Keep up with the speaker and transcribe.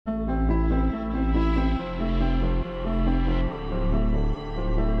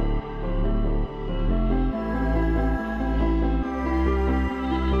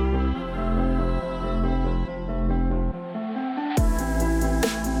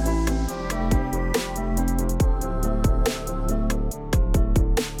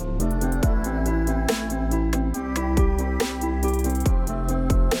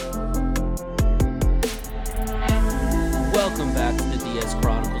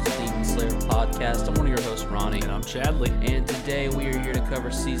podcast. I'm one of your hosts, Ronnie. And I'm Chadley. And today we are here to cover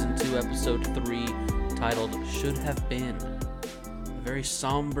Season 2, Episode 3, titled Should Have Been. A very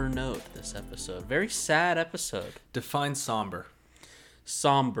somber note, this episode. Very sad episode. Define somber.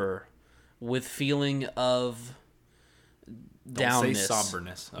 Somber, with feeling of downness. Don't say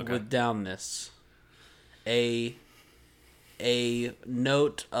somberness. Okay. With downness. A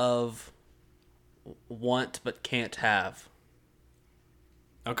note of want but can't have.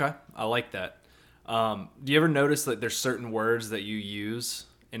 Okay, I like that. Do you ever notice that there's certain words that you use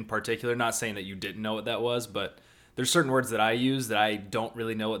in particular? Not saying that you didn't know what that was, but there's certain words that I use that I don't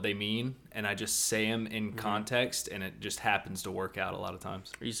really know what they mean, and I just say them in context, and it just happens to work out a lot of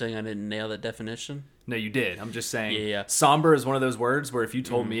times. Are you saying I didn't nail that definition? No, you did. I'm just saying Yeah. somber is one of those words where if you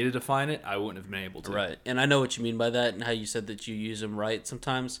told me to define it, I wouldn't have been able to. Right, and I know what you mean by that and how you said that you use them right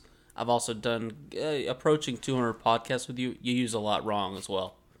sometimes. I've also done approaching 200 podcasts with you. You use a lot wrong as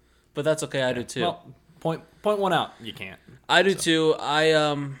well. But that's okay, I do too. Well, point one out, you can't. I do too.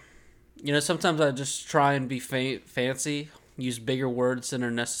 Sometimes I just try and be fancy, use bigger words than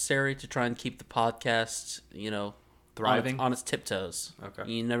are necessary to try and keep the podcast, Thriving? on its tiptoes. Okay.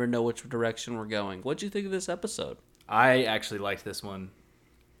 You never know which direction we're going. What'd you think of this episode? I actually liked this one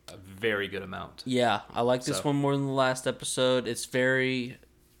a very good amount. Yeah, I like this one more than the last episode. It's very...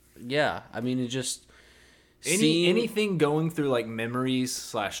 Yeah, I mean, it just... Anything going through like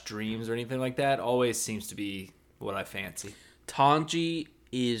memories / dreams or anything like that always seems to be what I fancy. Tanji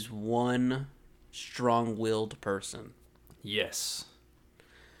is one strong-willed person. Yes.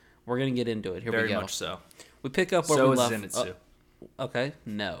 We're going to get into it. Here we go. Very much so. We pick up where we left... Zenitsu. Okay,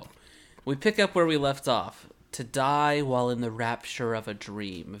 no. We pick up where we left off. To die while in the rapture of a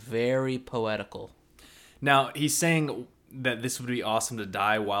dream. Very poetical. Now, he's saying that this would be awesome to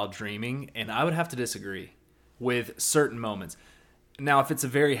die while dreaming, and I would have to disagree with certain moments. Now, if it's a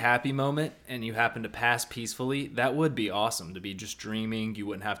very happy moment and you happen to pass peacefully, that would be awesome to be just dreaming. You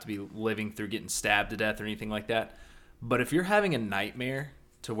wouldn't have to be living through getting stabbed to death or anything like that. But if you're having a nightmare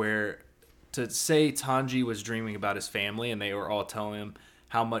to say Tanji was dreaming about his family and they were all telling him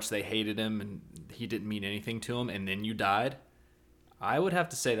how much they hated him and he didn't mean anything to him, and then you died, I would have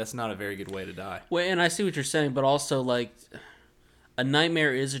to say that's not a very good way to die. Well, and I see what you're saying, but also, like, a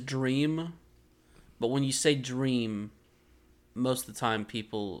nightmare is a dream, but when you say dream, most of the time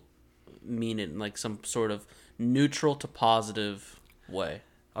people mean it in, like, some sort of neutral to positive way.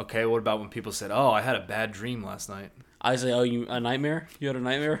 Okay, what about when people said, "Oh, I had a bad dream last night"? I say, "Oh, a nightmare? You had a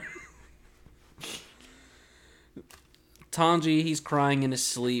nightmare?" Tanji, he's crying in his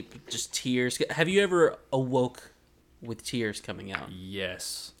sleep, just tears. Have you ever awoke with tears coming out?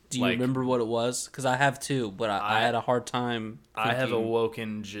 Yes. Do you remember what it was? Because I have too, but I had a hard time thinking. I have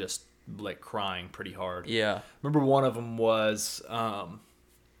awoken just like crying pretty hard. Yeah. Remember one of them was I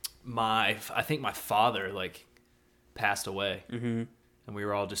think my father like passed away. Mm-hmm. And we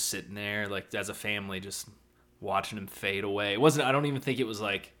were all just sitting there like as a family just watching him fade away. I don't even think it was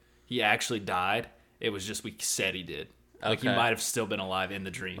like he actually died. It was just we said he did. Like, he might have still been alive in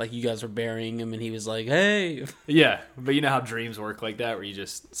the dream. Like, you guys were burying him, and he was like, hey. Yeah, but you know how dreams work like that, where you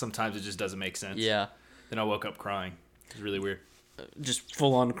just, sometimes it just doesn't make sense. Yeah. Then I woke up crying. It was really weird. Just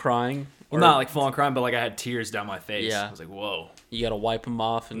full-on crying? Well, not like full-on crying, but like I had tears down my face. Yeah. I was like, whoa. You gotta wipe them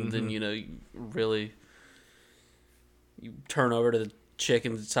off, and then, you turn over to the chick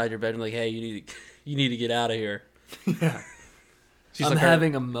inside your bed and like, hey, you need to get out of here. Yeah. She's I'm like,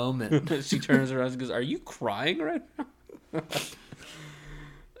 having a moment. She turns around and goes, are you crying right now?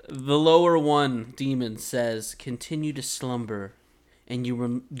 The lower one demon says, continue to slumber and you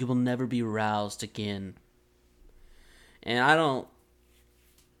will never be roused again. And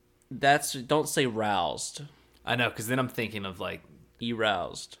don't say roused. I know, because then I'm thinking of like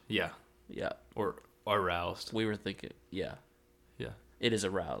aroused. Yeah. Or aroused. We were thinking, yeah. It is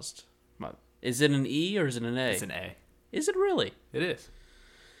aroused. Is it an E or is it an A? It's an A. Is it really? It is.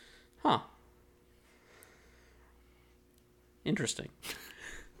 Huh. Interesting.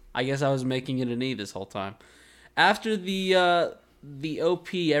 I guess I was making it an E this whole time. After the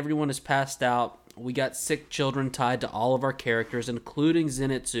OP, everyone is passed out. We got sick children tied to all of our characters, including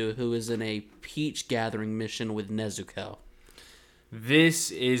Zenitsu, who is in a peach gathering mission with Nezuko. This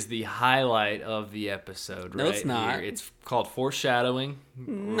is the highlight of the episode, right? No, it's not. Here. It's called foreshadowing.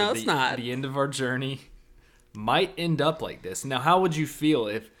 No, it's not. The end of our journey might end up like this. Now, how would you feel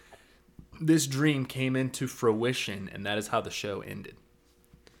if this dream came into fruition and that is how the show ended?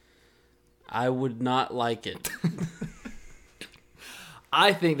 I would not like it.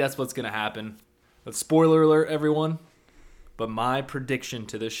 I think that's what's going to happen. But spoiler alert, everyone. But my prediction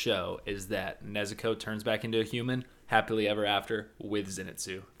to this show is that Nezuko turns back into a human, happily ever after, with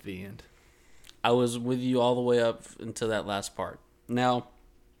Zenitsu. The end. I was with you all the way up until that last part. Now,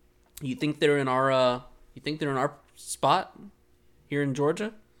 you think they're in our spot here in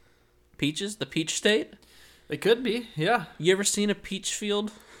Georgia? Peaches, the peach state? They could be, yeah. You ever seen a peach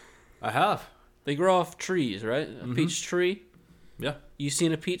field? I have. They grow off trees, right? A peach tree? Yeah. You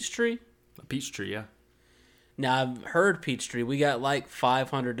seen a peach tree? A peach tree, yeah. Now, I've heard peach tree. We got like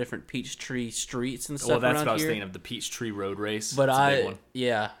 500 different peach tree streets and stuff Well, that's around what I was here. thinking of, the peach tree road race. But it's a big one.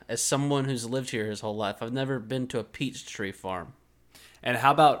 yeah, as someone who's lived here his whole life, I've never been to a peach tree farm. And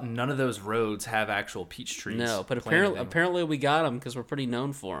how about none of those roads have actual peach trees? No, but planted in apparently we got them because we're pretty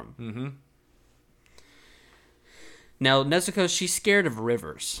known for them. Mm-hmm. Now, Nezuko, she's scared of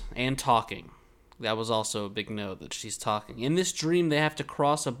rivers and talking. That was also a big note that she's talking. In this dream, they have to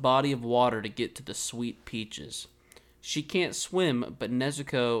cross a body of water to get to the sweet peaches. She can't swim, but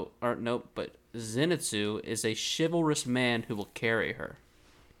Zenitsu is a chivalrous man who will carry her.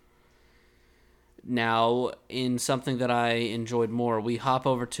 Now, in something that I enjoyed more, we hop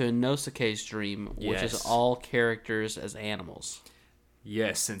over to Inosuke's dream, which is all characters as animals.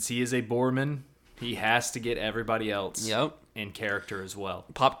 Yes, since he is a Boorman, he has to get everybody else in character as well.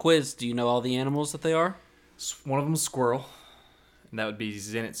 Pop quiz, do you know all the animals that they are? One of them is squirrel, and that would be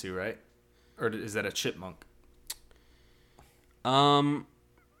Zenitsu, right? Or is that a chipmunk?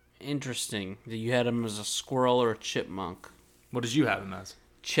 Interesting. You had him as a squirrel or a chipmunk. What did you have him as?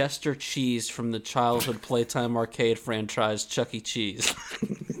 Chester Cheese from the childhood Playtime arcade franchise Chuck E. Cheese.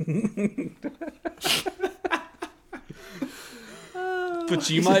 But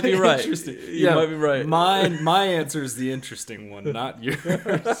you might be right. You might be right. My answer is the interesting one, not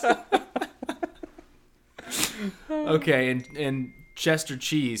yours. Okay, and Chester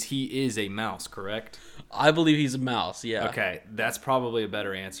Cheese, he is a mouse, correct? I believe he's a mouse, yeah. Okay, that's probably a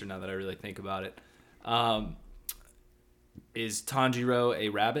better answer now that I really think about it. Is Tanjiro a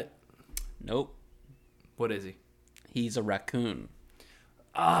rabbit? Nope. What is he? He's a raccoon.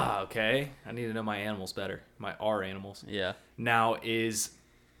 Ah, okay. I need to know my animals better. My R animals. Yeah. Now, is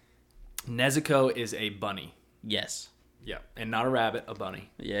Nezuko is a bunny? Yes. Yeah, and not a rabbit, a bunny.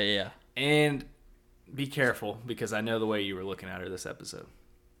 Yeah. And be careful, because I know the way you were looking at her this episode.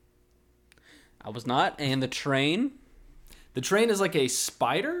 I was not. And the train? The train is like a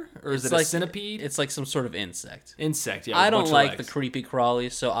spider? Or is it a centipede? It's like some sort of insect. Insect, yeah. I don't like the creepy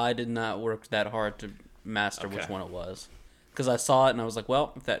crawlies, so I did not work that hard to master which one it was. Because I saw it and I was like,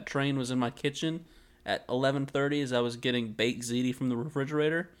 well, if that train was in my kitchen at 11:30 as I was getting baked ziti from the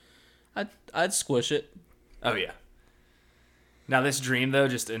refrigerator, I'd squish it. Oh, yeah. Now, this dream, though,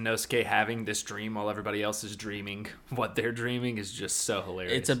 just Inosuke having this dream while everybody else is dreaming what they're dreaming is just so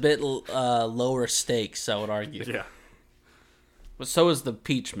hilarious. It's a bit lower stakes, I would argue. Yeah. But so is the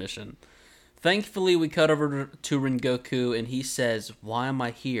Peach mission. Thankfully, we cut over to Rengoku, and he says, "Why am I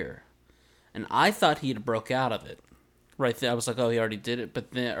here?" And I thought he had broke out of it. Right there, I was like, oh, he already did it.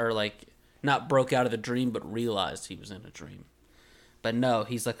 But then, or like, not broke out of the dream, but realized he was in a dream. But no,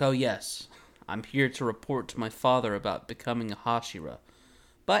 he's like, oh, yes, I'm here to report to my father about becoming a Hashira.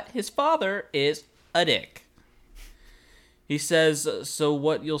 But his father is a dick. He says, so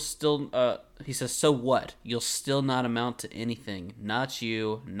what? You'll still not amount to anything. Not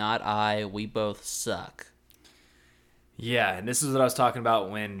you, not I. We both suck. Yeah, and this is what I was talking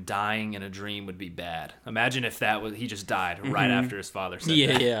about when dying in a dream would be bad. Imagine if he just died right after his father said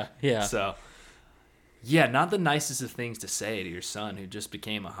that. Yeah. So, yeah, not the nicest of things to say to your son who just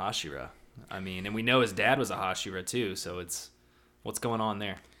became a Hashira. I mean, and we know his dad was a Hashira too, so what's going on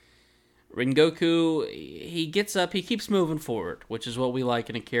there? Rengoku, he gets up, he keeps moving forward, which is what we like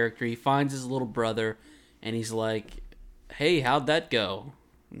in a character. He finds his little brother, and he's like, hey, how'd that go?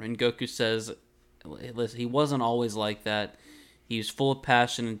 Rengoku says, listen, he wasn't always like that. He was full of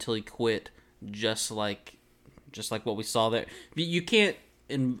passion until he quit, just like what we saw there. You can't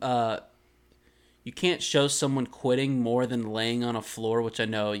show someone quitting more than laying on a floor, which I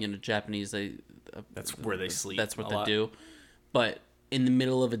know, Japanese, that's where they sleep. That's what they do. But in the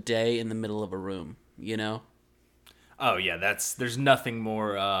middle of a day, in the middle of a room, Oh yeah, there's nothing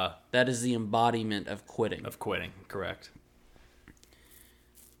more. That is the embodiment of quitting. Correct.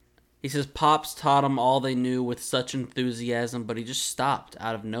 He says Pops taught him all they knew with such enthusiasm, but he just stopped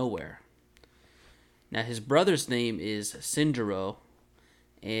out of nowhere. Now his brother's name is Shinjiro.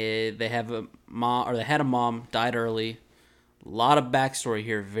 They had a mom, died early. A lot of backstory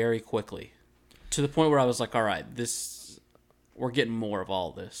here very quickly. To the point where I was like, all right, we're getting more of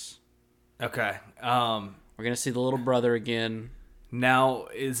all this. Okay. We're going to see the little brother again. Now,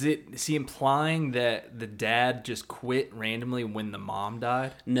 is he implying that the dad just quit randomly when the mom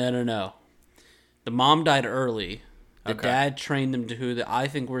died? No. The mom died early. The dad trained them to who I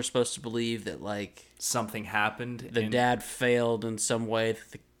think we're supposed to believe that, like, something happened. The dad failed in some way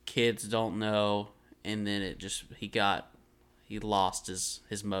that the kids don't know, and then he lost his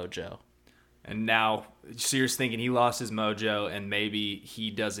mojo. And now, so you're thinking he lost his mojo, and maybe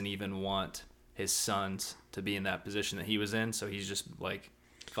he doesn't even want his sons to be in that position that he was in, so he's just like,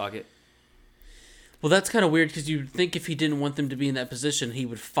 fuck it. Well, that's kind of weird, because you'd think if he didn't want them to be in that position, he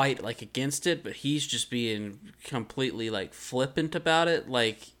would fight, like, against it, but he's just being completely, like, flippant about it.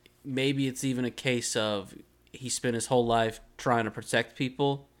 Like, maybe it's even a case of he spent his whole life trying to protect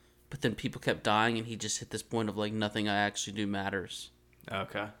people, but then people kept dying, and he just hit this point of, like, nothing I actually do matters.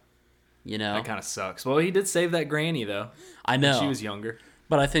 Okay. You know? That kind of sucks. Well, he did save that granny, though. I know. When she was younger.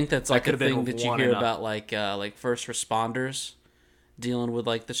 But I think that's, like, a thing that you hear enough. about, like first responders dealing with,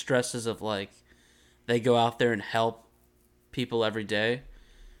 like, the stresses of, like, they go out there and help people every day,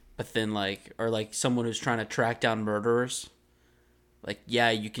 but then, like, or, like, someone who's trying to track down murderers. Like, yeah,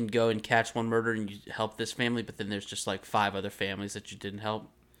 you can go and catch one murderer and you help this family, but then there's just, like, 5 other families that you didn't help.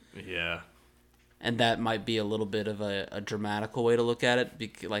 Yeah. And that might be a little bit of a dramatical way to look at it.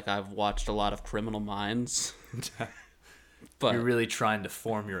 Because, like, I've watched a lot of Criminal Minds. But you're really trying to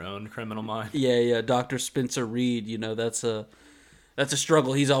form your own criminal mind. Yeah. Dr. Spencer Reed, that's a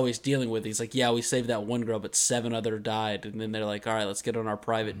struggle he's always dealing with. He's like, yeah, we saved that one girl, but 7 other died. And then they're like, all right, let's get on our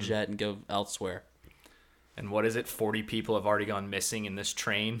private jet and go elsewhere. And what is it? 40 people have already gone missing in this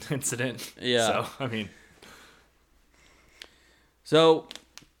train incident. Yeah. So, I mean. So,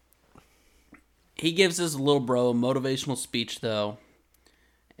 he gives his little bro a motivational speech, though,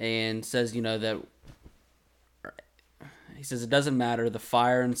 and says, that he says, it doesn't matter. The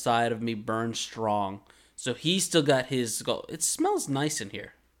fire inside of me burns strong. So he's still got his goal. It smells nice in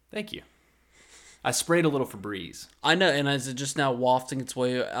here. Thank you. I sprayed a little Febreze. I know, and is it just now wafting its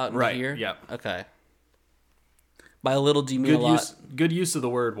way out into here? Right, yeah. Okay. By a little, do you mean a lot? Good use of the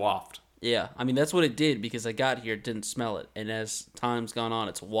word waft. Yeah, I mean, that's what it did, because I got here, didn't smell it, and as time's gone on,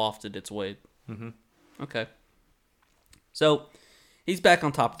 it's wafted its way. Mm-hmm. Okay. So, he's back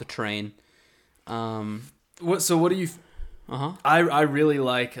on top of the train. What do you... Uh-huh. I really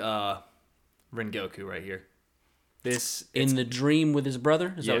like Rengoku right here. In the dream with his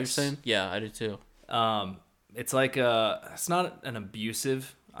brother? Is that what you're Yes. saying? Yeah, I do too. It's like it's not an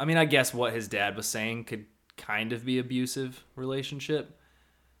abusive... I mean, I guess what his dad was saying could kind of be abusive relationship.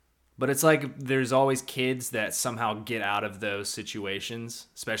 But it's like there's always kids that somehow get out of those situations,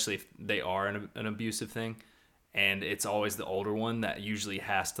 especially if they are an abusive thing. And it's always the older one that usually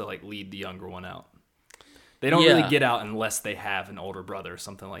has to, like, lead the younger one out. They don't really get out unless they have an older brother or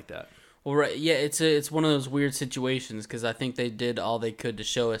something like that. Well, right, yeah, it's one of those weird situations, because I think they did all they could to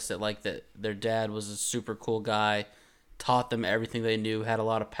show us that, like, that their dad was a super cool guy, taught them everything they knew, had a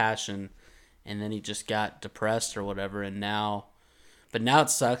lot of passion, and then he just got depressed or whatever, but now it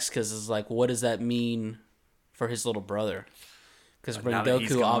sucks, because it's like, what does that mean for his little brother? Because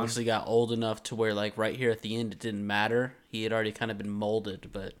Rengoku obviously got old enough to where, like, right here at the end, it didn't matter. He had already kind of been molded,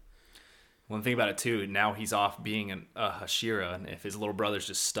 but... One thing about it, too, now he's off being a Hashira, and if his little brother's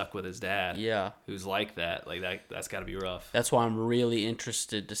just stuck with his dad, who's like that, that's got to be rough. That's why I'm really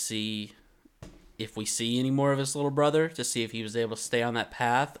interested to see if we see any more of his little brother, to see if he was able to stay on that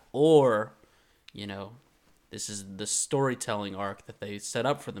path, or, this is the storytelling arc that they set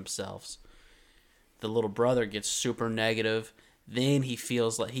up for themselves. The little brother gets super negative, then he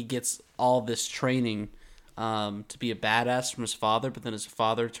feels like he gets all this training to be a badass from his father, but then his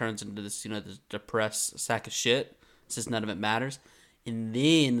father turns into this, this depressed sack of shit. Says none of it matters. And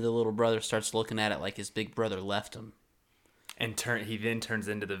then the little brother starts looking at it like his big brother left him. And he then turns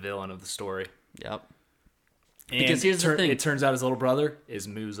into the villain of the story. Yep. And because here's the thing. It turns out his little brother is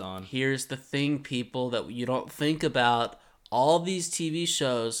Muzan. Here's the thing, people, that you don't think about. All these TV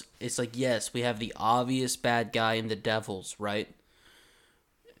shows, it's like, yes, we have the obvious bad guy and the devils, right?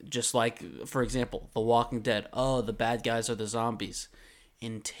 Just like, for example, The Walking Dead. Oh, the bad guys are the zombies.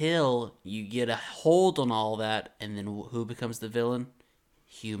 Until you get a hold on all that, and then who becomes the villain?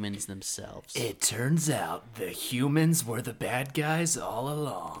 Humans themselves. It turns out the humans were the bad guys all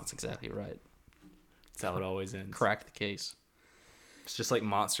along. That's exactly right. That's how it always ends. Crack the case. It's just like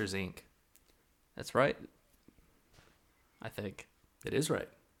Monsters, Inc. That's right. I think. It is right.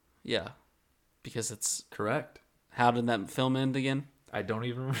 Yeah. Because it's... Correct. How did that film end again? I don't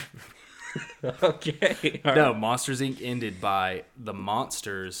even remember. Okay. No, Monsters, Inc. ended by the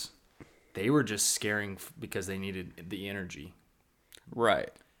monsters. They were just scaring because they needed the energy.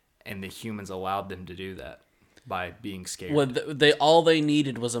 Right. And the humans allowed them to do that by being scared. Well, all they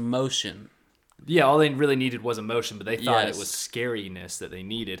needed was emotion. Yeah, all they really needed was emotion, but they thought Yes. it was scariness that they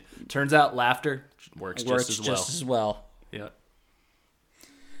needed. Turns out laughter works just as well. Just as well. Yeah.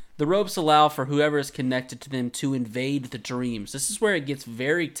 The ropes allow for whoever is connected to them to invade the dreams. This is where it gets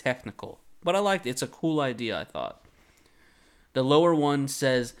very technical, but I liked it. It's a cool idea, I thought. The lower one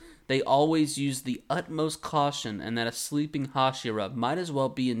says they always use the utmost caution and that a sleeping Hashira might as well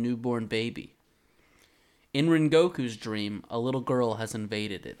be a newborn baby. In Rengoku's dream, a little girl has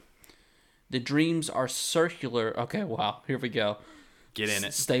invaded it. The dreams are circular. Okay, wow, here we go. Get in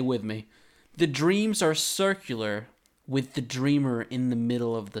it. Stay with me. The dreams are circular with the dreamer in the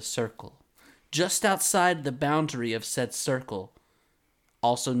middle of the circle. Just outside the boundary of said circle,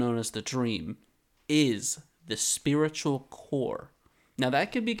 also known as the dream, is the spiritual core. Now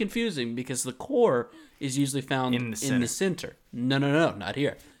that could be confusing because the core is usually found in the center. No, not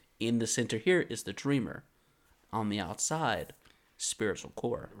here. In the center here is the dreamer. On the outside, spiritual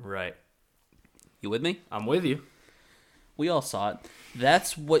core. Right. You with me? I'm with you. We all saw it.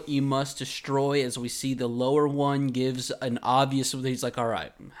 That's what you must destroy. As we see, the lower one gives an obvious. He's like, all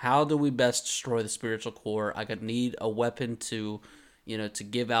right, how do we best destroy the spiritual core? I could need a weapon to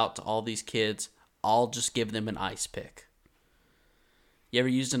give out to all these kids. I'll just give them an ice pick. You ever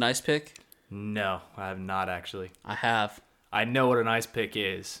used an ice pick? No, I have not actually. I have. I know what an ice pick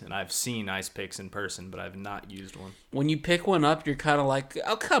is, and I've seen ice picks in person, but I've not used one. When you pick one up, you're kind of like,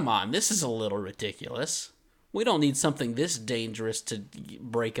 oh, come on, this is a little ridiculous. We don't need something this dangerous to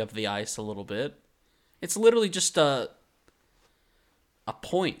break up the ice a little bit. It's literally just a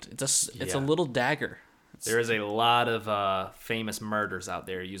point. It's a little dagger. There is a lot of famous murders out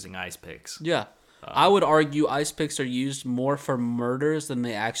there using ice picks. Yeah. I would argue ice picks are used more for murders than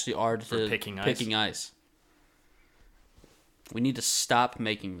they actually are to picking ice. We need to stop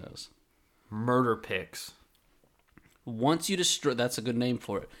making those. Murder picks. Once you destroy... That's a good name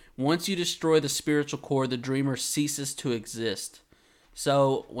for it. Once you destroy the spiritual core, the dreamer ceases to exist.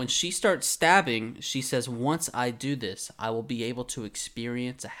 So when she starts stabbing, she says, once I do this, I will be able to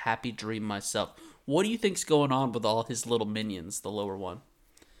experience a happy dream myself. What do you think's going on with all his little minions, the lower one?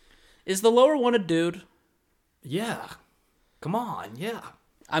 Is the lower one a dude? Yeah. Come on, yeah.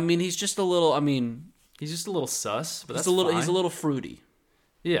 I mean, he's just a little... He's just a little sus, but that's fine. He's He's a little fruity.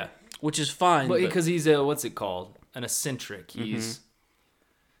 Yeah. Which is fine. But because he's what's it called? An eccentric. He's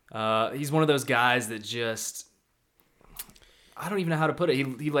one of those guys that just... I don't even know how to put it.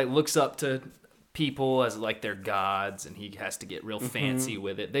 He like looks up to people as like their gods, and he has to get real fancy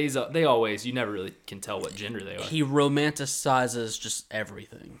with it. They always, you never really can tell what gender they are. He romanticizes just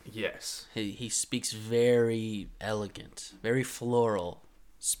everything. Yes. He speaks very elegant, very floral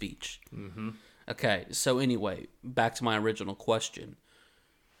speech. Mm-hmm. Okay, so anyway, back to my original question.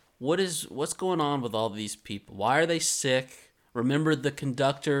 What's going on with all these people? Why are they sick? Remember the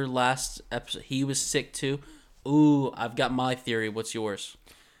conductor last episode? He was sick too. Ooh, I've got my theory. What's yours?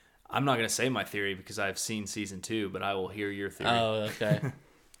 I'm not going to say my theory because I've seen season 2, but I will hear your theory. Oh, okay.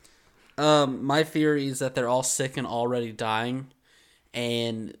 My theory is that they're all sick and already dying,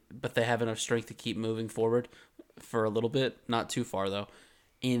 but they have enough strength to keep moving forward for a little bit, not too far though.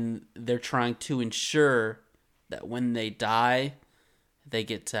 And they're trying to ensure that when they die, they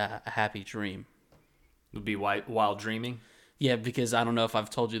get a happy dream. Would be while dreaming? Yeah, because I don't know if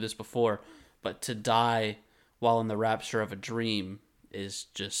I've told you this before, but to die while in the rapture of a dream is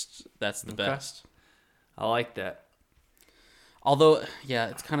just, that's the best. I like that. Although, yeah,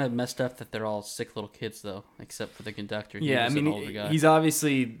 it's kind of messed up that they're all sick little kids, though, except for the conductor. Yeah, I mean,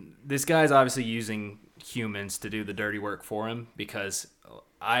 this guy's obviously using humans to do the dirty work for him because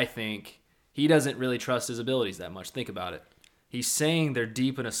I think he doesn't really trust his abilities that much. Think about it. He's saying they're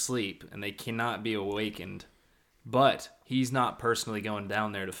deep in a sleep and they cannot be awakened, but he's not personally going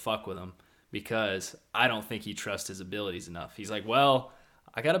down there to fuck with them because I don't think he trusts his abilities enough. He's like, well,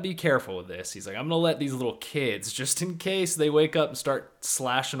 I got to be careful with this. He's like, I'm going to let these little kids, just in case they wake up and start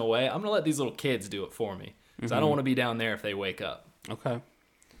slashing away, I'm going to let these little kids do it for me because I don't want to be down there if they wake up. Okay.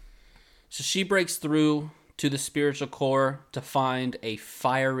 So she breaks through to the spiritual core to find a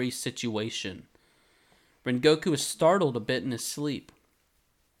fiery situation. Rengoku is startled a bit in his sleep.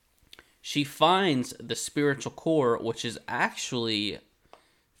 She finds the spiritual core, which is actually,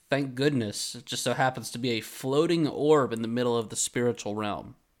 thank goodness, it just so happens to be a floating orb in the middle of the spiritual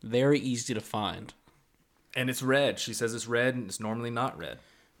realm. Very easy to find. And it's red. She says it's red, and it's normally not red.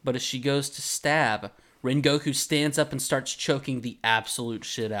 But as she goes to stab, Rengoku stands up and starts choking the absolute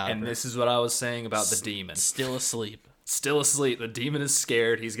shit out of her. And this is what I was saying about the demon. Still asleep. Still asleep. The demon is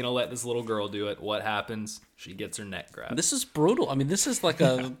scared. He's going to let this little girl do it. What happens? She gets her neck grabbed. This is brutal. I mean, this is like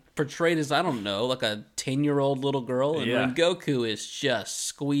portrayed as, I don't know, like a 10-year-old little girl. And Rengoku is just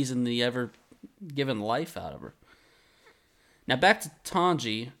squeezing the giving life out of her. Now back to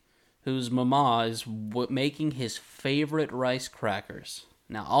Tanji, whose mama is making his favorite rice crackers.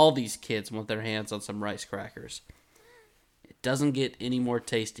 Now all these kids want their hands on some rice crackers. It doesn't get any more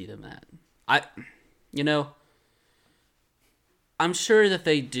tasty than that. I'm sure that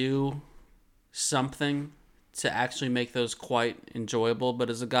they do something to actually make those quite enjoyable, but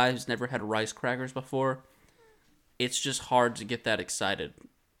as a guy who's never had rice crackers before, it's just hard to get that excited.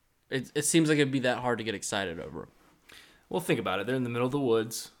 It seems like it'd be that hard to get excited over. Well, think about it. They're in the middle of the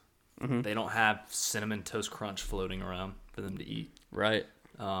woods. Mm-hmm. They don't have Cinnamon Toast Crunch floating around for them to eat. Right.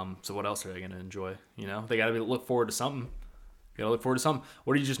 So what else are they going to enjoy? They got to look forward to something. You got to look forward to something.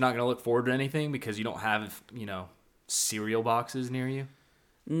 Or are you just not going to look forward to anything because you don't have, cereal boxes near you?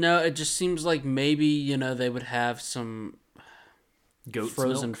 No, it just seems like maybe, they would have some Goat's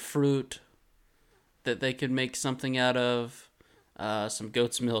frozen milk? Fruit that they could make something out of. Some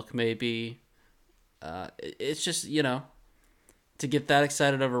goat's milk, maybe. It's just, to get that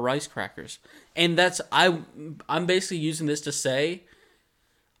excited over rice crackers. And I'm basically using this to say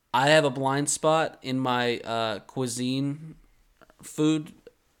I have a blind spot in my cuisine food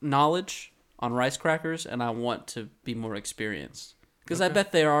knowledge on rice crackers, and I want to be more experienced. Because I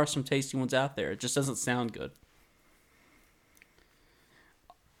bet there are some tasty ones out there. It just doesn't sound good.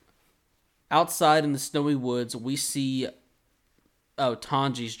 Outside in the snowy woods, we see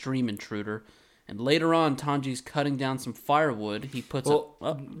Tanji's dream intruder. And later on, Tanji's cutting down some firewood. He puts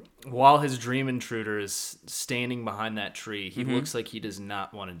while his dream intruder is standing behind that tree, he looks like he does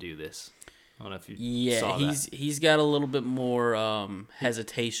not want to do this. I don't know if you saw that. He's got a little bit more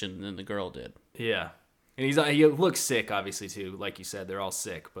hesitation than the girl did. Yeah. And he looks sick, obviously, too. Like you said, they're all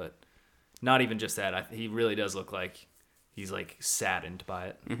sick, but not even just that. He really does look like he's, saddened by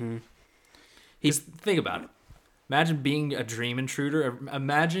it. Mm-hmm. Think about it. Imagine being a dream intruder.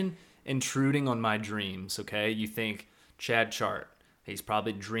 Imagine intruding on my dreams, okay? You think Chad Chart. He's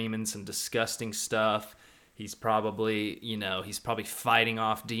probably dreaming some disgusting stuff. He's probably, he's probably fighting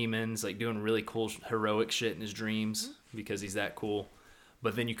off demons, doing really cool, heroic shit in his dreams because he's that cool.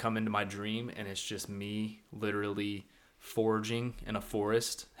 But then you come into my dream, and it's just me literally foraging in a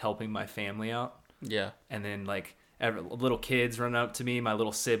forest, helping my family out. Yeah. And then, little kids running up to me, my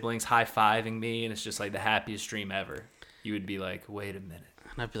little siblings high-fiving me, and it's just, the happiest dream ever. You would be like, wait a minute.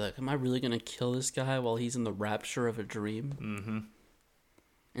 And I'd be like, am I really going to kill this guy while he's in the rapture of a dream? Mm-hmm.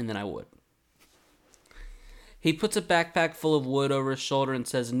 And then I would. He puts a backpack full of wood over his shoulder and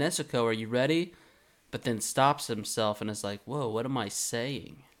says, Nezuko, are you ready? But then stops himself and is like, whoa, what am I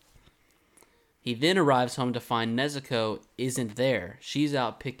saying? He then arrives home to find Nezuko isn't there. She's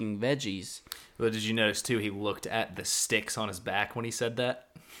out picking veggies. Well, did you notice, too, he looked at the sticks on his back when he said that?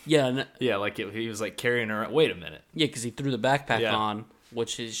 Yeah. Yeah, he was, carrying her. Wait a minute. Yeah, because he threw the backpack on,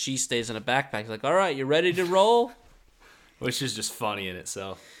 she stays in a backpack. He's like, all right, you ready to roll? Which is just funny in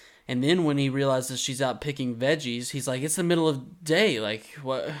itself. And then when he realizes she's out picking veggies, he's like, it's the middle of day.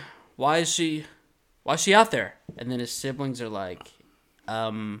 What? Why is she out there? And then his siblings are like,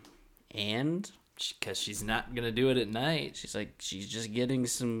 and? Because she's not going to do it at night. She's like, she's just getting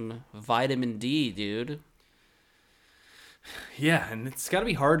some vitamin D, dude. Yeah, and it's got to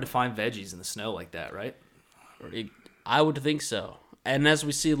be hard to find veggies in the snow like that, right? I would think so. And as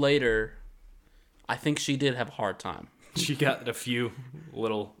we see later, I think she did have a hard time. She got a few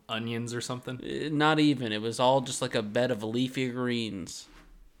little onions or something? Not even. It was all just a bed of leafy greens.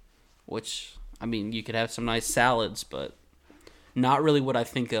 Which, you could have some nice salads, but not really what I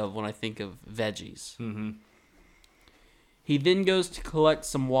think of when I think of veggies. Mm-hmm. He then goes to collect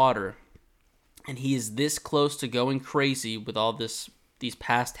some water. And he is this close to going crazy with all these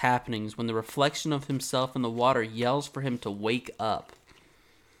past happenings when the reflection of himself in the water yells for him to wake up.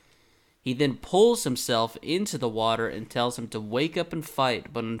 He then pulls himself into the water and tells him to wake up and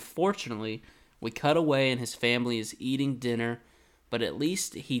fight, but unfortunately, we cut away and his family is eating dinner, but at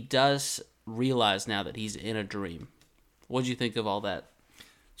least he does realize now that he's in a dream. What'd you think of all that?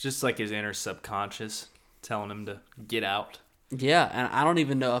 Just his inner subconscious telling him to get out. Yeah, and I don't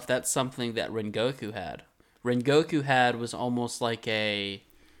even know if that's something that Rengoku had. Rengoku had was almost like a...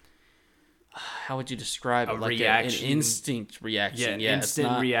 How would you describe it? Reaction. An instinct reaction. Yeah,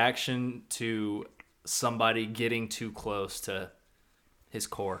 instant reaction to somebody getting too close to his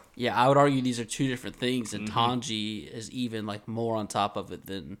core. Yeah, I would argue these are two different things, and Tanji is even more on top of it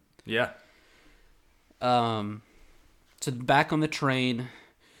than... Yeah. So back on the train,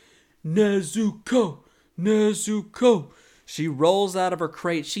 Nezuko! She rolls out of her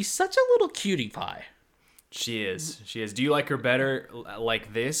crate. She's such a little cutie pie. She is. She is. Do you like her better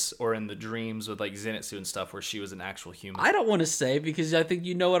like this or in the dreams with like Zenitsu and stuff where she was an actual human? I don't want to say because I think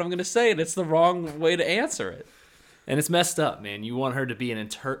you know what I'm going to say, and it's the wrong way to answer it. And it's messed up, man. You want her to be an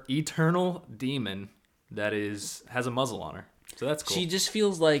eternal demon that has a muzzle on her. So that's cool. She just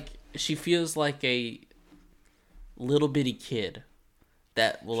feels like a little bitty kid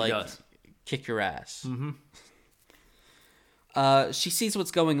that will kick your ass. Mm-hmm. She sees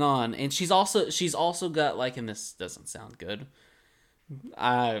what's going on, and she's also got like, and this doesn't sound good.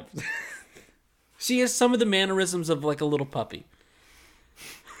 She has some of the mannerisms of like a little puppy.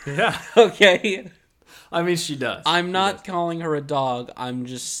 Yeah. Okay. I mean, she does. I'm not calling her a dog. I'm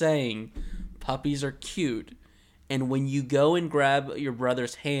just saying puppies are cute. And when you go and grab your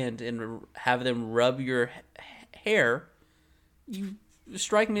brother's hand and have them rub your hair, you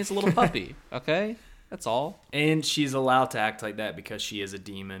strike me as a little puppy. Okay? That's all. And she's allowed to act like that because she is a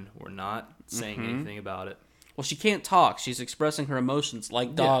demon. We're not saying anything about it. Well, she can't talk. She's expressing her emotions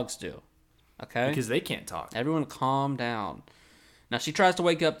like dogs do. Okay? Because they can't talk. Everyone calm down. Now, she tries to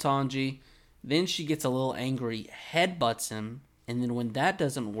wake up Tanji. Then she gets a little angry, headbutts him. And then when that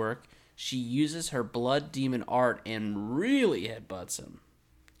doesn't work, she uses her blood demon art and really headbutts him.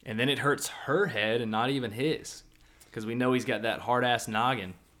 And then it hurts her head and not even his. Because we know he's got that hard-ass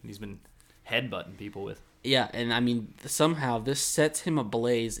noggin he's been headbutting people with. Yeah, and I mean, somehow this sets him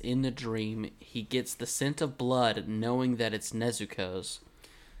ablaze in the dream. He gets the scent of blood knowing that it's Nezuko's.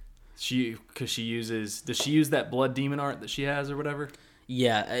 Does she use that blood demon art that she has or whatever?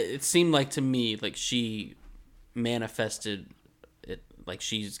 Yeah, it seemed like to me like she manifested it, like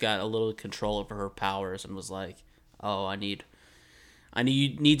she's got a little control over her powers and was like, "Oh, I need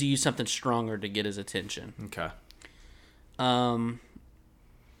to use something stronger to get his attention." Okay.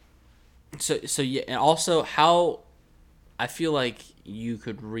 So yeah, and also how I feel like you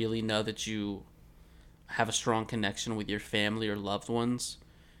could really know that you have a strong connection with your family or loved ones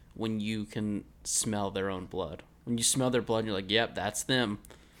when you can smell their own blood. When you smell their blood, you're like, "Yep, that's them."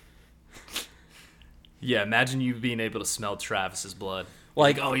 Yeah, imagine you being able to smell Travis's blood.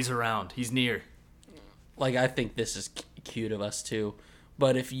 Like, oh, he's around. He's near. Like, I think this is cute of us too.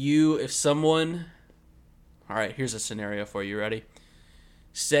 But if someone... All right, here's a scenario for you. Ready?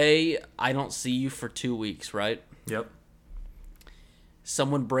 Say I don't see you for 2 weeks, right? Yep.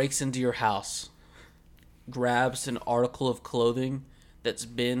 Someone breaks into your house, grabs an article of clothing that's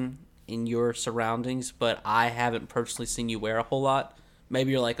been in your surroundings, but I haven't personally seen you wear a whole lot.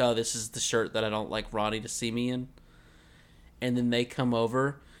 Maybe you're like, oh, this is the shirt that I don't like Ronnie to see me in. And then they come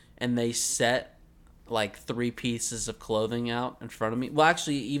over and they set like 3 pieces of clothing out in front of me. Well,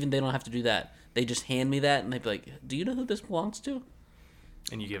 actually, even they don't have to do that. They just hand me that and they'd be like, do you know who this belongs to?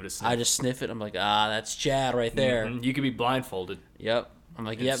 And you give it a sniff. I just sniff it. I'm like, that's Chad right there. Mm-hmm. You could be blindfolded. Yep. I'm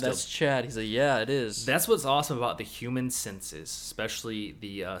like, yeah, that's Chad. He's like, yeah, it is. That's what's awesome about the human senses, especially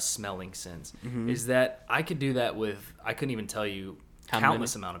the smelling sense, is that I could do that with, I couldn't even tell you,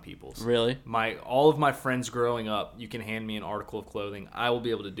 countless amount of people. Really? All of my friends growing up, you can hand me an article of clothing. I will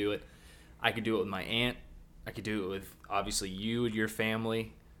be able to do it. I could do it with my aunt. I could do it with, obviously, you and your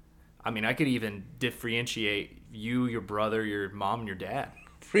family. I mean, I could even differentiate you, your brother, your mom, and your dad.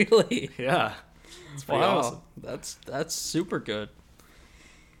 Really? Yeah. It's pretty awesome. That's super good.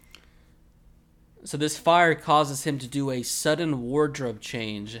 So this fire causes him to do a sudden wardrobe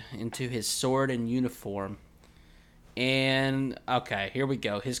change into his sword and uniform. And, okay, here we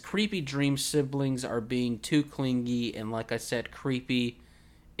go. His creepy dream siblings are being too clingy and, like I said, creepy.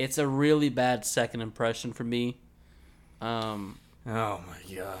 It's a really bad second impression for me. Oh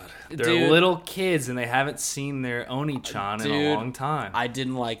my god. They're little kids and they haven't seen their Oni-chan in a long time. I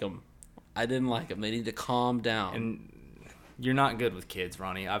didn't like them. They need to calm down. And you're not good with kids,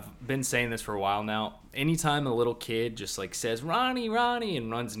 Ronnie. I've been saying this for a while now. Anytime a little kid just like says, Ronnie, Ronnie, and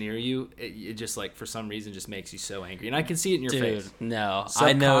runs near you, it just like for some reason just makes you so angry. And I can see it in your face. No.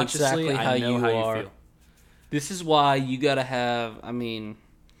 I know exactly how you are. You feel. This is why you gotta have, I mean...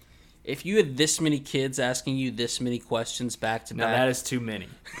 If you had this many kids asking you this many questions back to back... Now, that is too many.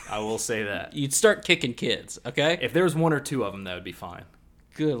 I will say that. You'd start kicking kids, okay? If there was 1 or 2 of them, that would be fine.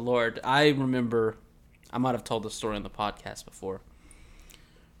 Good Lord. I remember... I might have told this story on the podcast before.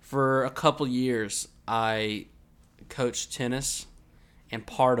 For a couple years, I coached tennis. And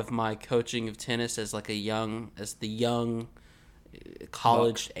part of my coaching of tennis as the young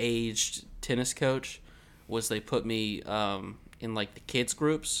college-aged tennis coach was they put me in like the kids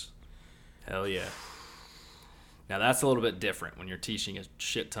groups. Hell yeah. Now that's a little bit different when you're teaching a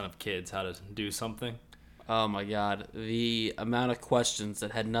shit ton of kids how to do something. Oh my god. The amount of questions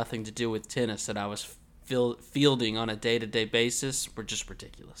that had nothing to do with tennis that I was fielding on a day-to-day basis were just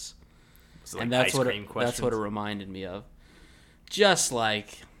ridiculous. So like And that's ice cream questions. that's what it reminded me of. Just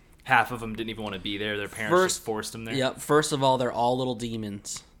like half of them didn't even want to be there. Their parents just forced them there. Yep. First of all, they're all little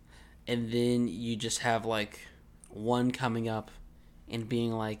demons, and then you just have like one coming up and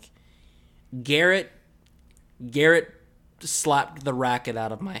being like, Garrett slapped the racket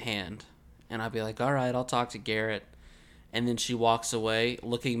out of my hand, and I'd be like, all right, I'll talk to Garrett. And then she walks away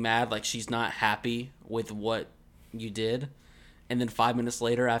looking mad, like she's not happy with what you did. And then 5 minutes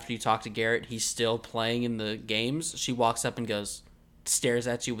later, after you talk to Garrett, he's still playing in the games. She walks up and stares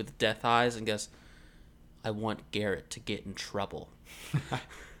at you with death eyes and goes, I want Garrett to get in trouble.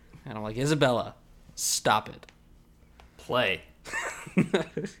 And I'm like, Isabella, stop it. Play.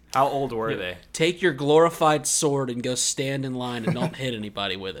 How old were they? Take your glorified sword and go stand in line and don't hit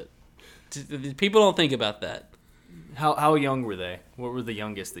anybody with it. People don't think about that. How young were they? What were the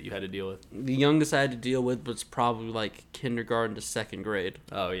youngest that you had to deal with? The youngest I had to deal with was probably like kindergarten to second grade.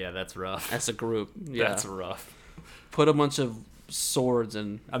 Oh, yeah, that's rough. As a group. Yeah. That's rough. Put a bunch of swords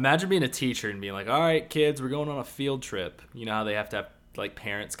and... Imagine being a teacher and being like, all right, kids, we're going on a field trip. You know how they have to have like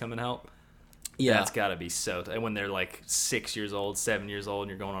parents come and help? Yeah. That's got to be so... And when they're like 6 years old, 7 years old, and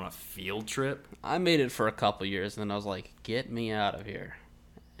you're going on a field trip? I made it for a couple years, and then I was like, get me out of here.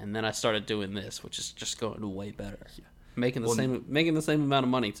 And then I started doing this, which is just going way better. Yeah. Making the same amount of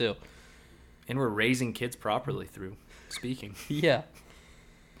money, too. And we're raising kids properly through speaking. Yeah.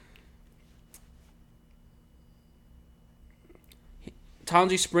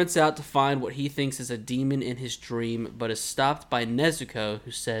 Tanji sprints out to find what he thinks is a demon in his dream, but is stopped by Nezuko,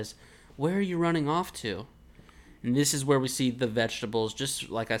 who says, where are you running off to? And this is where we see the vegetables, just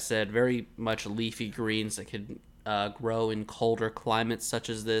like I said, very much leafy greens that could grow in colder climates such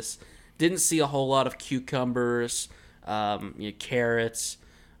as this. Didn't see a whole lot of cucumbers, carrots,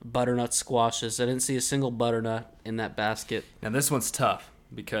 butternut squashes. I didn't see a single butternut in that basket. Now this one's tough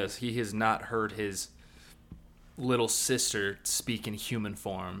because he has not heard his little sister speak in human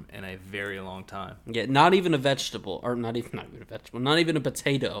form in a very long time. Yeah, not even a vegetable, or not even a vegetable, not even a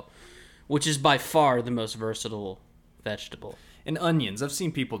potato, which is by far the most versatile vegetable. And onions. I've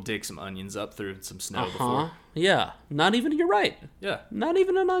seen people dig some onions up through some snow before. Yeah. Not even, you're right. Yeah. Not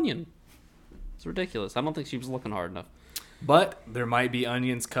even an onion. It's ridiculous. I don't think she was looking hard enough. But there might be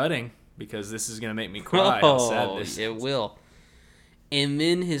onions cutting, because this is going to make me cry how sad this is. It will. And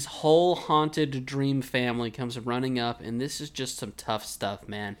then his whole haunted dream family comes running up, and this is just some tough stuff,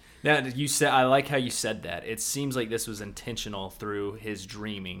 man. Yeah, I like how you said that. It seems like this was intentional through his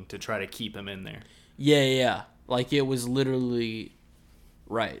dreaming to try to keep him in there. Yeah. Like, it was literally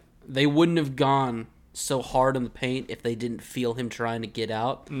right. They wouldn't have gone so hard on the paint if they didn't feel him trying to get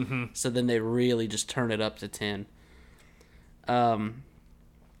out. Mm-hmm. So then they really just turn it up to 10.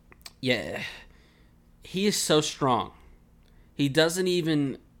 Yeah. He is so strong. He doesn't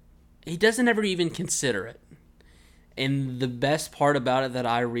ever even consider it. And the best part about it that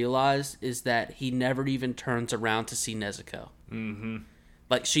I realized is that he never even turns around to see Nezuko. Mm-hmm.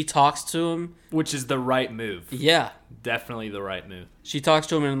 Like, she talks to him. Which is the right move. Yeah. Definitely the right move. She talks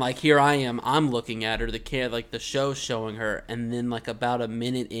to him and, like, here I am. I'm looking at her. The show's showing her. And then, like, about a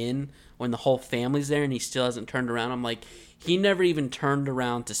minute in, when the whole family's there and he still hasn't turned around, I'm like, he never even turned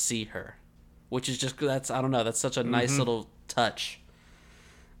around to see her. Which is just, that's such a nice little touch.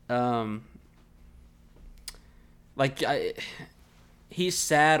 He's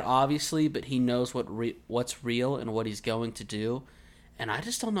sad, obviously, but he knows what's real and what he's going to do. And I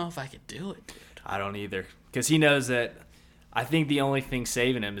just don't know if I could do it, dude. I don't either. Because he knows that... I think the only thing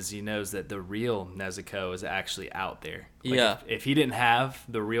saving him is he knows that the real Nezuko is actually out there. Like, yeah. If he didn't have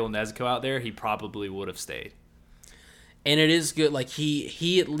the real Nezuko out there, he probably would have stayed. And it is good. Like,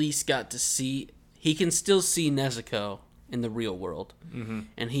 he at least got to see... He can still see Nezuko in the real world. Mm-hmm.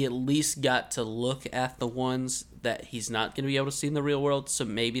 And he at least got to look at the ones that he's not going to be able to see in the real world. So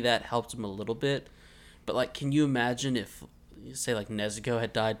maybe that helped him a little bit. But, like, can you imagine if... say like Nezuko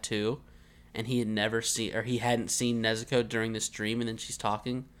had died too, and he hadn't seen Nezuko during this dream, and then she's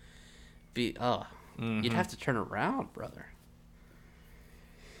talking. You'd have to turn around, brother.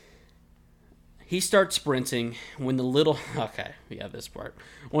 He starts sprinting when the little this part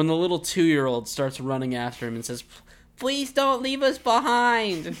when the little 2-year-old starts running after him and says, "Please don't leave us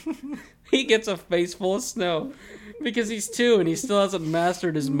behind." He gets a face full of snow because he's 2 and he still hasn't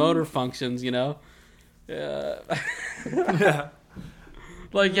mastered his motor functions, you know. Yeah.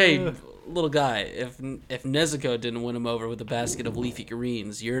 Like, hey, little guy, if Nezuko didn't win him over with a basket of leafy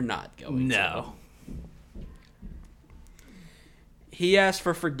greens, you're not going to. No. He asks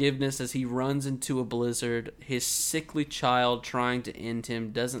for forgiveness as he runs into a blizzard. His sickly child trying to end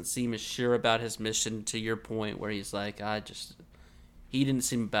him doesn't seem as sure about his mission, to your point, where he's like, he didn't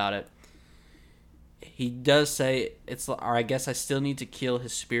seem about it. he does say or I guess I still need to kill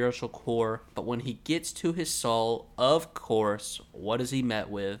his spiritual core, but when he gets to his soul, of course, what is he met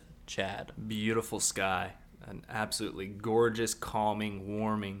with? Chad. Beautiful sky. An absolutely gorgeous, calming,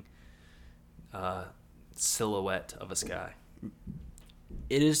 warming silhouette of a sky.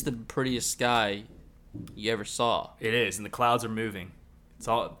 It is the prettiest sky you ever saw. It is, and the clouds are moving. It's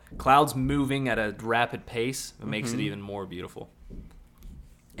all clouds moving at a rapid pace. It makes it even more beautiful.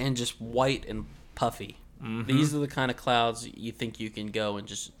 And just white and puffy. These are the kind of clouds you think you can go and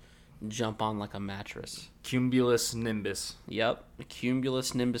just jump on like a mattress. Cumulus nimbus. Yep,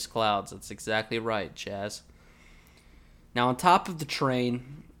 cumulus nimbus clouds. That's exactly right, Chaz. Now, on top of the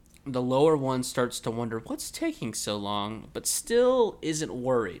train, the lower one starts to wonder what's taking so long, but still isn't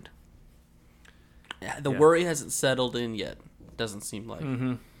worried. The worry hasn't settled in yet. Doesn't seem like.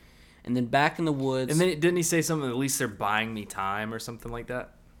 And then back in the woods. And then didn't he say something? At least they're buying me time or something like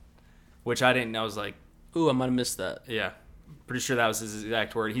that, which I didn't. I was like, ooh, I might have missed that. yeah, pretty sure that was his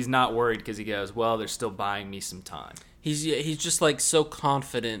exact word. He's not worried because he goes, well, they're still buying me some time. He's just like so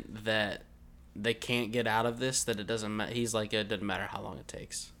confident that they can't get out of this that it doesn't matter. He's like, it doesn't matter how long it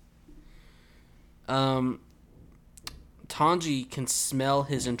takes. Tanji can smell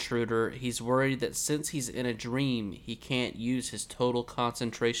his intruder. He's worried that since he's in a dream, he can't use his total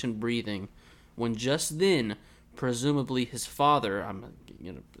concentration breathing. When just then, presumably his father,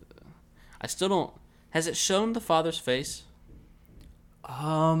 I still don't. Has it shown the father's face?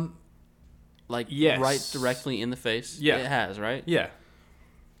 Like yes. right directly in the face. Yeah, it has, right? Yeah.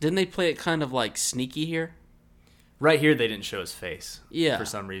 Didn't they play it kind of like sneaky here? Right here, they didn't show his face. Yeah. For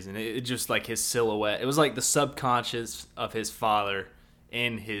some reason. It just like his silhouette. It was like the subconscious of his father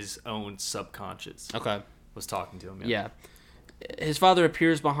in his own subconscious. Okay. Was talking to him. Yeah. His father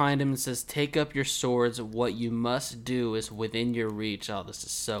appears behind him and says, "Take up your swords. What you must do is within your reach." Oh, this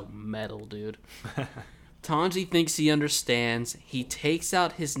is so metal, dude. Tanji thinks he understands. He takes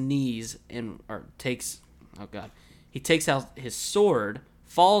out his knees he takes out his sword,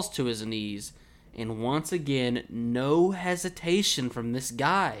 falls to his knees, and once again, no hesitation from this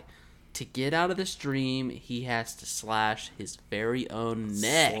guy. To get out of this dream, he has to slash his very own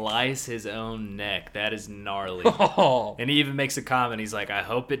neck. Slice his own neck. That is gnarly. Oh. And he even makes a comment. He's like, I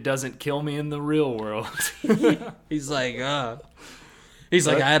hope it doesn't kill me in the real world. He's like, I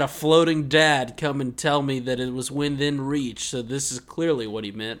had a floating dad come and tell me that it was within reach, so this is clearly what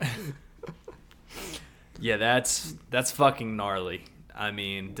he meant. Yeah, that's fucking gnarly. I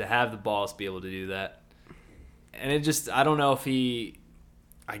mean, to have the balls be able to do that. And it just, I don't know if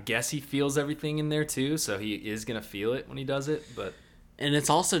I guess he feels everything in there too, so he is going to feel it when he does it, but. And it's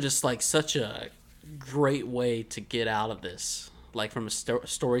also just like such a great way to get out of this. Like from a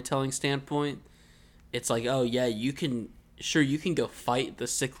storytelling standpoint, it's like, oh yeah, you can go fight the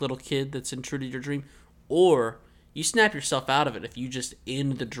sick little kid that's intruded your dream, or you snap yourself out of it if you just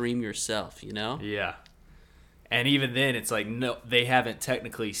end the dream yourself, you know? Yeah. And even then, it's like, no, they haven't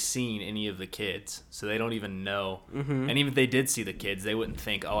technically seen any of the kids, so they don't even know. Mm-hmm. And even if they did see the kids, they wouldn't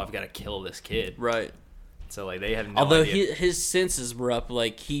think, oh, I've got to kill this kid. Right. So, like, they have no Although idea. his senses were up,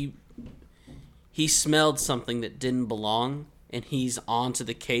 like, he smelled something that didn't belong, and he's onto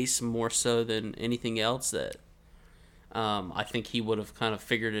the case more so than anything else that I think he would have kind of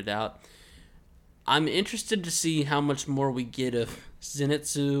figured it out. I'm interested to see how much more we get of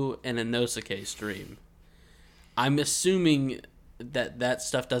Zenitsu and Inosuke's dream. I'm assuming that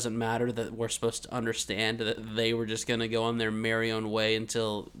stuff doesn't matter, that we're supposed to understand that they were just going to go on their merry own way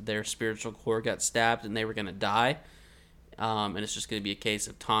until their spiritual core got stabbed and they were going to die. And it's just going to be a case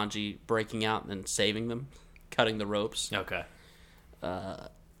of Tanji breaking out and saving them, cutting the ropes. Okay.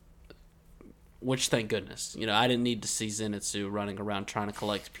 Which, thank goodness. You know, I didn't need to see Zenitsu running around trying to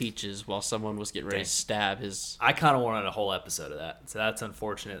collect peaches while someone was getting ready to stab his... I kind of wanted a whole episode of that, so that's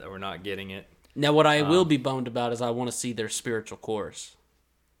unfortunate that we're not getting it. Now, what I will be bummed about is I want to see their spiritual cores.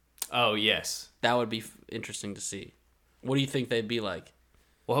 Oh, yes. That would be interesting to see. What do you think they'd be like?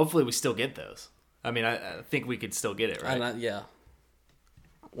 Well, hopefully we still get those. I mean, I think we could still get it, right? Yeah.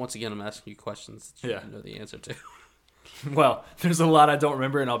 Once again, I'm asking you questions that you know the answer to. Well, there's a lot I don't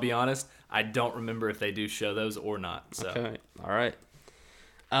remember, and I'll be honest, I don't remember if they do show those or not. So. Okay, all right.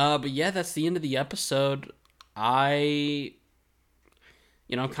 But yeah, that's the end of the episode. I'm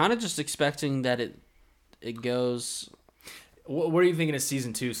kind of just expecting that it goes... What are you thinking of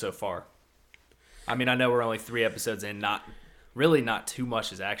season 2 so far? I mean, I know we're only 3 episodes in, not too much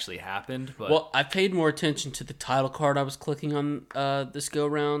has actually happened. But... Well, I paid more attention to the title card I was clicking on this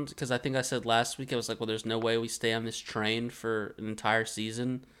go-round, because I think I said last week, I was like, well, there's no way we stay on this train for an entire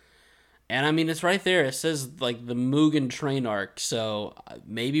season. And I mean, it's right there. It says like the Mugen train arc. So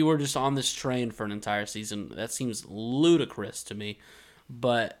maybe we're just on this train for an entire season. That seems ludicrous to me,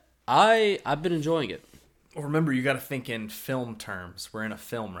 but I've been enjoying it. Well, remember, you got to think in film terms. We're in a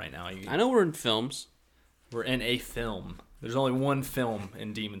film right now. I know we're in films. We're in a film. There's only one film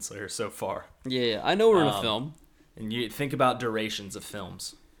in Demon Slayer so far. Yeah, I know we're in a film. And you think about durations of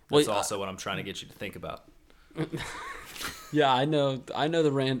films. That's also what I'm trying to get you to think about. Yeah, I know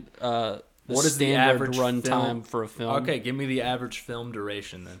the what is the standard average runtime for a film? Okay, give me the average film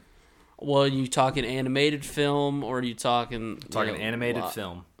duration then. Well, are you talking animated film or are you talking... animated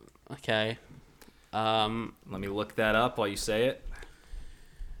film. Okay. Let me look that up while you say it.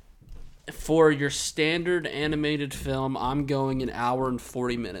 For your standard animated film, I'm going 1 hour and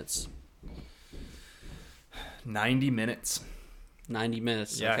 40 minutes. 90 minutes. 90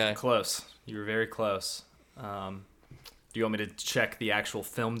 minutes, yeah, okay. Close. You were very close. Do you want me to check the actual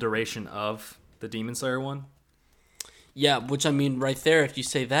film duration of the Demon Slayer one? Yeah, which I mean, right there, if you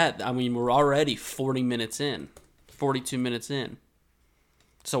say that, I mean, we're already 40 minutes in. 42 minutes in.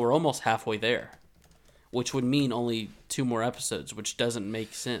 So we're almost halfway there. Which would mean only 2 more episodes, which doesn't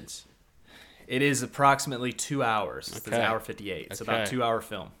make sense. It is approximately 2 hours. Okay. It's 1 hour 58. It's about a 2-hour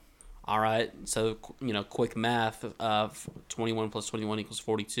film. All right. So, quick math. 21 plus 21 equals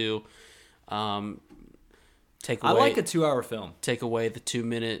 42. I like a 2-hour film. Take away the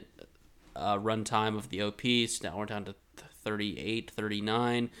 2-minute runtime of the OP. So now we're down to 38,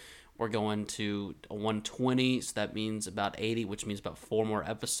 39. We're going to 120, so that means about 80, which means about 4 more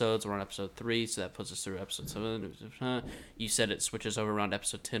episodes. We're on episode 3, so that puts us through episode 7. You said it switches over around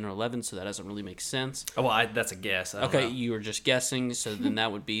episode 10 or 11, so that doesn't really make sense. Oh, well, that's a guess. I don't know. You were just guessing, so then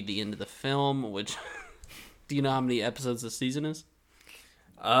that would be the end of the film, which... Do you know how many episodes this season is?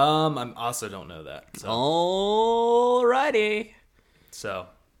 I also don't know that. So. Alrighty. So,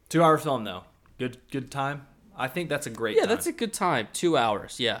 2-hour film, though. Good time. I think that's a great time. Yeah, that's a good time. 2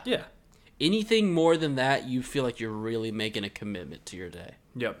 hours, yeah. Yeah. Anything more than that, you feel like you're really making a commitment to your day.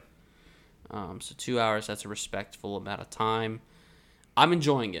 Yep. So 2 hours, that's a respectful amount of time. I'm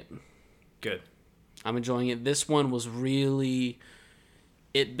enjoying it. Good. I'm enjoying it. This one was really...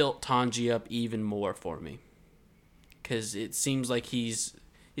 It built Tanji up even more for me. Because it seems like he's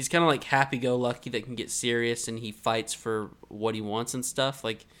kind of like happy-go-lucky that can get serious and he fights for what he wants and stuff.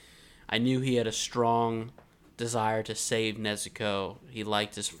 Like, I knew he had a strong desire to save Nezuko. He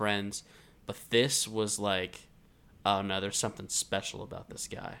liked his friends. But this was like, oh no, there's something special about this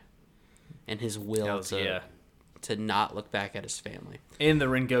guy. And his will to not look back at his family. And the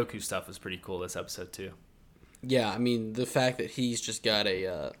Rengoku stuff was pretty cool this episode too. Yeah, I mean, the fact that he's just got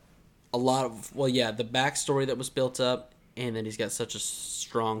a lot of... Well, yeah, the backstory that was built up, and then he's got such a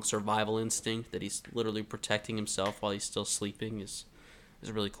strong survival instinct that he's literally protecting himself while he's still sleeping is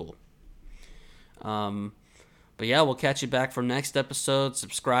really cool. But yeah, we'll catch you back for next episode.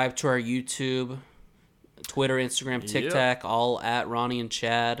 Subscribe to our YouTube, Twitter, Instagram, TikTok, all at Ronnie and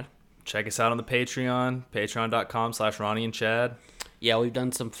Chad. Check us out on the Patreon, patreon.com/Ronnie and Chad. Yeah, we've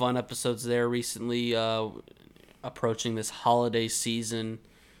done some fun episodes there recently, approaching this holiday season.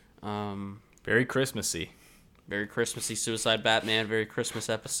 Very Christmassy. Very Christmassy. Suicide Batman, very Christmas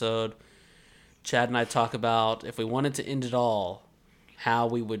episode. Chad and I talk about, if we wanted to end it all, how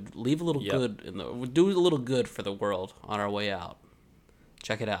we would leave a little good would do a little good for the world on our way out.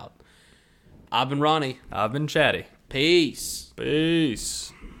 Check it out. I've been Ronnie. I've been Chatty. Peace.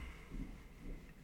 Peace.